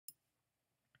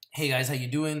Hey guys, how you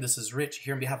doing? This is Rich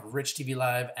here on behalf of Rich TV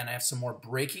Live, and I have some more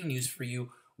breaking news for you.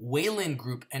 Wayland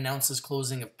Group announces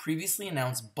closing of previously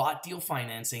announced bought deal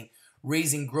financing,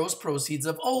 raising gross proceeds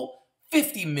of,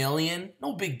 50 million.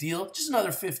 No big deal, just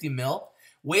another 50 mil.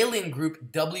 Wayland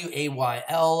Group,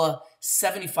 WAYL,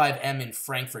 75M in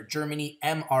Frankfurt, Germany,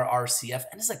 MRRCF,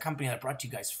 and this is a company that I brought to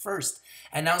you guys first,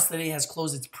 announced that it has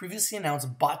closed its previously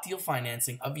announced bought deal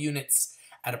financing of units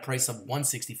at a price of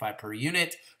 $165 per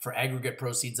unit for aggregate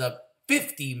proceeds of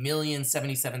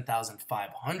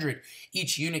 $50,077,500.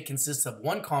 Each unit consists of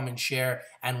one common share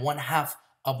and one half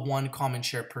of one common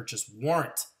share purchase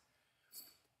warrant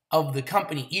of the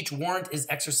company. Each warrant is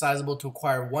exercisable to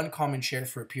acquire one common share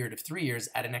for a period of 3 years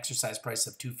at an exercise price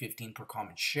of $2.15 per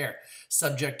common share,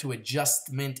 subject to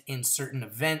adjustment in certain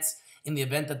events. In the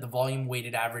event that the volume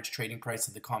weighted average trading price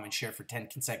of the common share for 10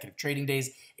 consecutive trading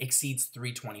days exceeds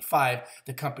 $3.25,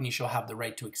 the company shall have the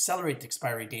right to accelerate the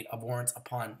expiry date of warrants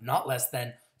upon not less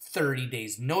than 30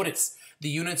 days notice. The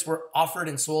units were offered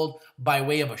and sold by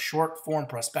way of a short form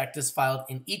prospectus filed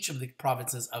in each of the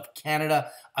provinces of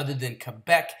Canada other than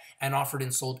Quebec and offered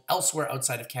and sold elsewhere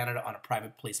outside of Canada on a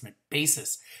private placement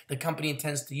basis. The company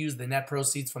intends to use the net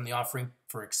proceeds from the offering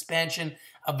for expansion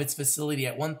of its facility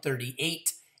at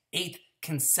 138 8th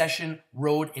Concession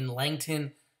Road in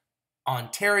Langton,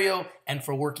 Ontario, and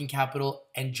for working capital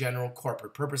and general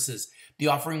corporate purposes. The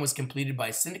offering was completed by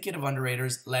a syndicate of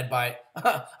underwriters led by,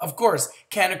 of course,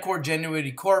 Canaccord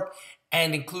Genuity Corp,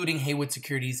 and including Haywood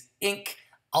Securities Inc.,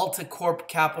 Alta Corp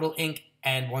Capital Inc.,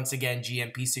 and once again,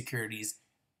 GMP Securities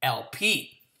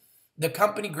LP. The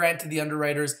company granted the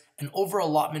underwriters an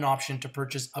over-allotment option to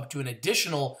purchase up to an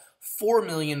additional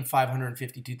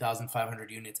 4,552,500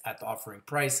 units at the offering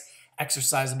price,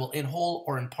 exercisable in whole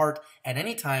or in part at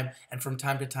any time and from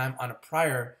time to time on a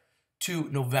prior to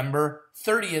November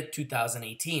 30th,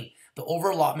 2018. The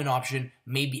over-allotment option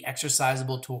may be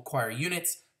exercisable to acquire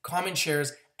units, common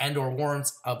shares, and or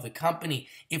warrants of the company.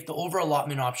 If the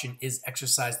over-allotment option is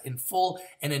exercised in full,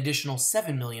 an additional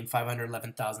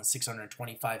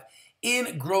 7,511,625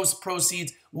 in gross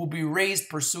proceeds will be raised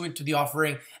pursuant to the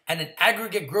offering, and an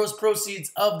aggregate gross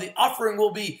proceeds of the offering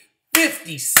will be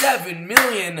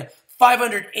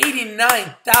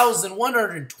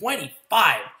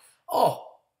 $57,589,125. Oh,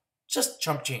 just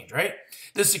chump change, right?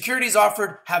 The securities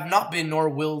offered have not been, nor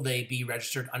will they be,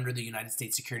 registered under the United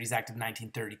States Securities Act of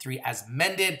 1933 as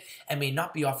amended, and may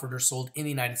not be offered or sold in the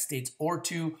United States or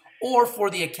to or for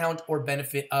the account or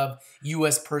benefit of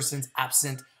U.S. persons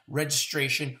absent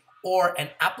registration or an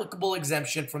applicable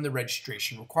exemption from the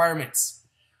registration requirements.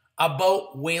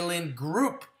 About Wayland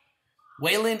Group.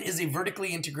 Wayland is a vertically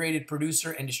integrated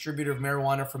producer and distributor of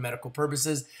marijuana for medical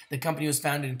purposes. The company was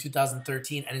founded in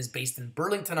 2013 and is based in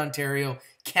Burlington, Ontario,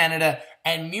 Canada,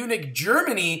 and Munich,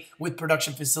 Germany, with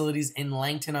production facilities in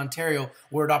Langton, Ontario,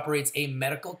 where it operates a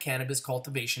medical cannabis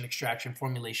cultivation, extraction,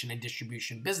 formulation, and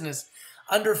distribution business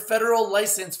under federal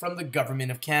license from the Government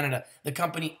of Canada. The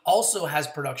company also has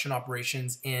production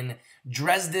operations in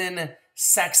Dresden,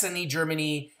 Saxony,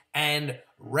 Germany, and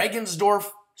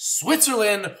Regensdorf,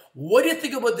 Switzerland. What do you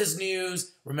think about this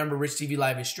news? Remember, Rich TV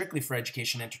Live is strictly for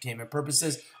education and entertainment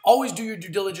purposes. Always do your due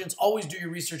diligence. Always do your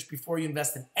research before you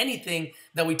invest in anything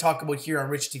that we talk about here on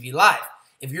Rich TV Live.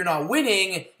 If you're not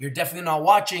winning, you're definitely not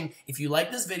watching. If you like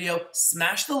this video,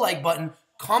 smash the like button,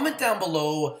 comment down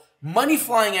below. Money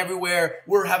flying everywhere.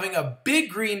 We're having a big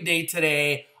green day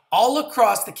today all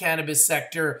across the cannabis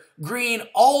sector. Green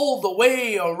all the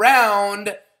way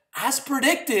around, as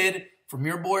predicted from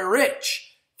your boy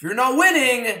Rich. If you're not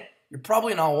winning, you're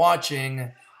probably not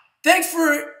watching. Thanks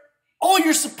for all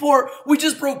your support. We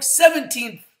just broke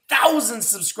 17,000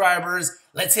 subscribers.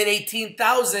 Let's hit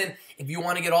 18,000. If you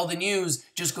want to get all the news,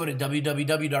 just go to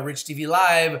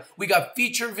www.RICHTVLIVE. We got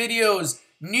feature videos,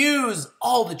 news,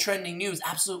 all the trending news,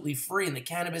 absolutely free in the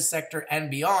cannabis sector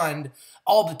and beyond.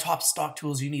 All the top stock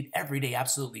tools you need every day,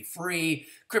 absolutely free.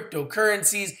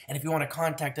 Cryptocurrencies, and if you want to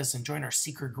contact us and join our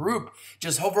secret group,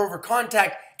 just hover over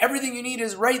contact. Everything you need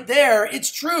is right there.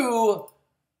 It's true.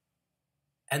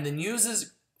 And the news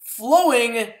is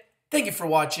flowing. Thank you for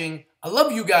watching. I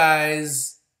love you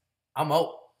guys. I'm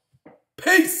out.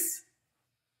 Peace.